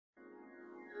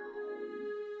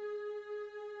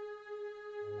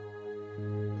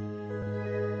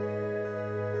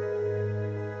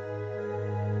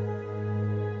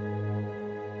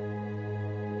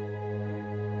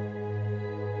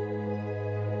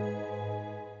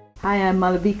Hi, I'm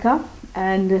Malabika,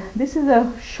 and this is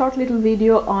a short little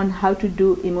video on how to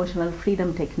do emotional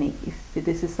freedom technique. If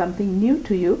this is something new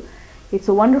to you, it's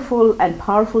a wonderful and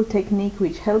powerful technique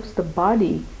which helps the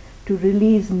body to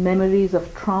release memories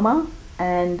of trauma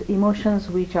and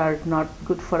emotions which are not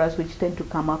good for us, which tend to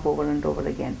come up over and over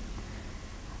again.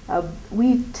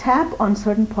 We tap on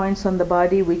certain points on the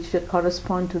body which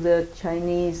correspond to the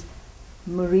Chinese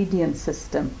meridian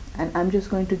system, and I'm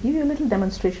just going to give you a little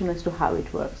demonstration as to how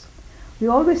it works. We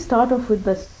always start off with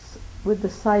the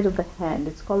side of the hand.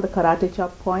 It's called the karate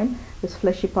chop point, this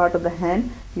fleshy part of the hand.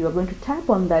 You are going to tap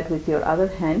on that with your other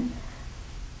hand,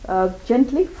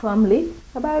 gently, firmly,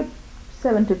 about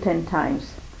 7 to 10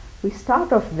 times. We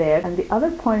start off there, and the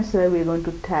other points that we're going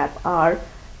to tap are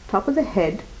top of the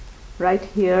head, right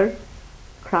here,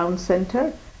 crown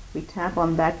center. We tap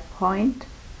on that point.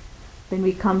 Then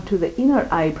we come to the inner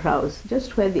eyebrows,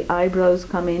 just where the eyebrows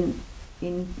come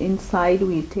inside.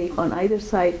 We take on either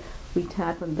side, we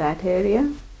tap on that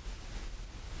area.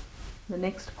 The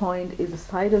next point is the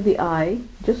side of the eye,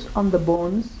 just on the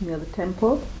bones near the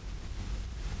temple,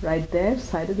 right there,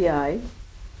 side of the eye.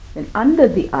 Then under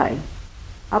the eye,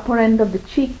 upper end of the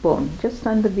cheekbone, just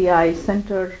under the eye,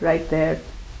 center right there.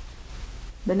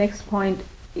 The next point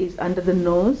is under the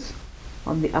nose,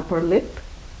 on the upper lip.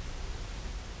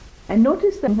 And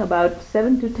notice that about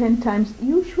 7 to 10 times,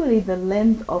 usually the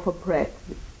length of a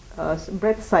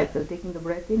breath cycle, taking the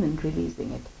breath in and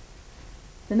releasing it.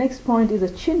 The next point is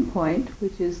a chin point,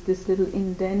 which is this little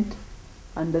indent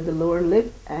under the lower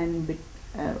lip and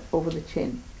over the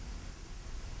chin.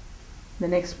 The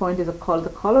next point is called the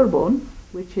collarbone,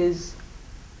 which is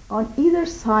on either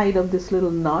side of this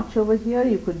little notch over here.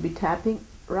 You could be tapping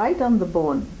right on the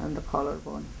bone, on the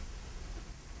collarbone.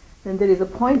 Then there is a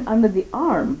point under the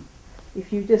arm.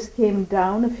 If you just came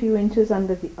down a few inches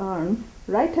under the arm,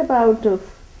 right about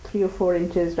 3 or 4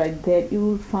 inches right there, you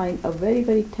will find a very,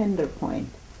 very tender point.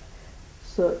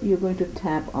 So you're going to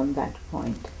tap on that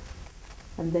point.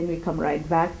 And then we come right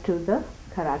back to the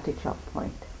karate chop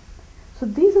point. So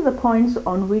these are the points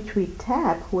on which we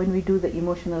tap when we do the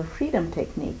emotional freedom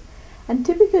technique. And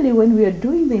typically when we are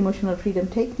doing the emotional freedom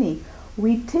technique,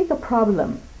 we take a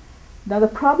problem. Now the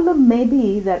problem may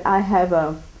be that I have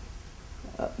a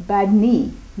bad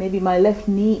knee. Maybe my left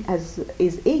knee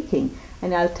is aching,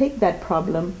 and I'll take that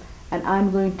problem and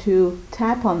I'm going to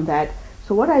tap on that.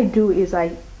 So what I do is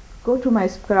I go to my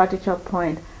karate chop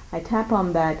point, I tap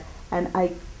on that, and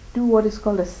I do what is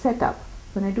called a setup.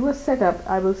 When I do a setup,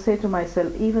 I will say to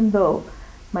myself, even though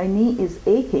my knee is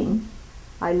aching,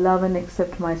 I love and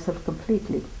accept myself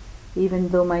completely. Even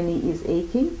though my knee is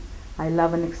aching, I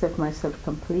love and accept myself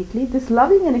completely. This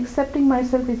loving and accepting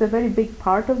myself is a very big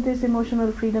part of this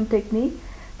emotional freedom technique,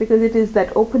 because it is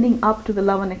that opening up to the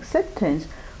love and acceptance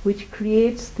which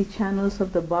creates the channels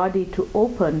of the body to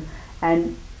open,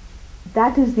 and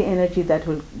that is the energy that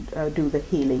will do the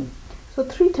healing. So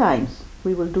 3 times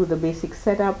we will do the basic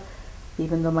setup.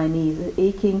 Even though my knee is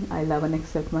aching, I love and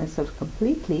accept myself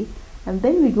completely. And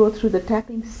then we go through the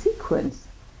tapping sequence.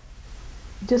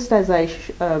 Just as I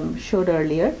showed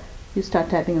earlier, you start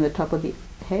tapping on the top of the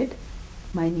head.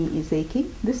 My knee is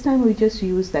aching. This time we just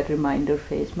use that reminder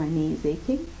phrase. My knee is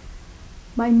aching.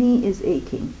 My knee is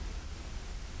aching.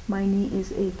 My knee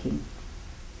is aching.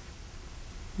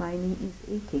 My knee is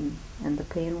aching. And the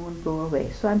pain won't go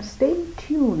away. So I'm staying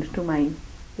tuned to my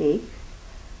ache.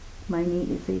 My knee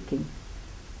is aching.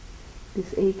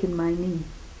 This ache in my knee.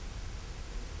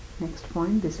 Next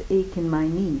point, this ache in my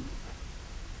knee.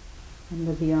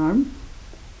 Under the arm,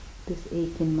 this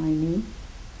ache in my knee,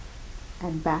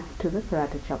 and back to the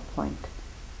karate chop point.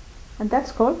 And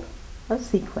that's called a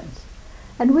sequence.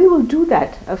 And we will do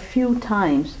that a few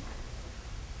times.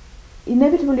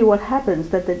 Inevitably what happens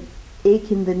that the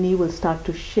ache in the knee will start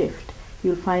to shift.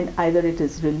 You'll find either it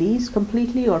is released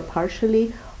completely or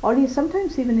partially, or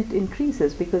sometimes even it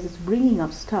increases because it's bringing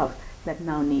up stuff that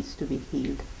now needs to be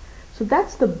healed. So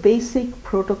that's the basic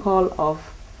protocol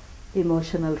of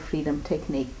emotional freedom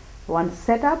technique. One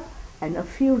setup and a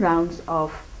few rounds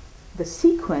of the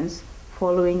sequence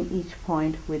following each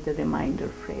point with the reminder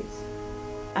phrase.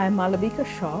 I'm Malabika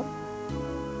Shaw.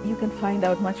 You can find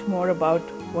out much more about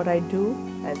what I do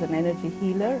as an energy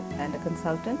healer and a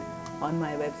consultant on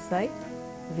my website,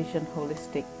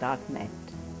 visionholistic.net.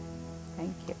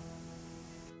 Thank you.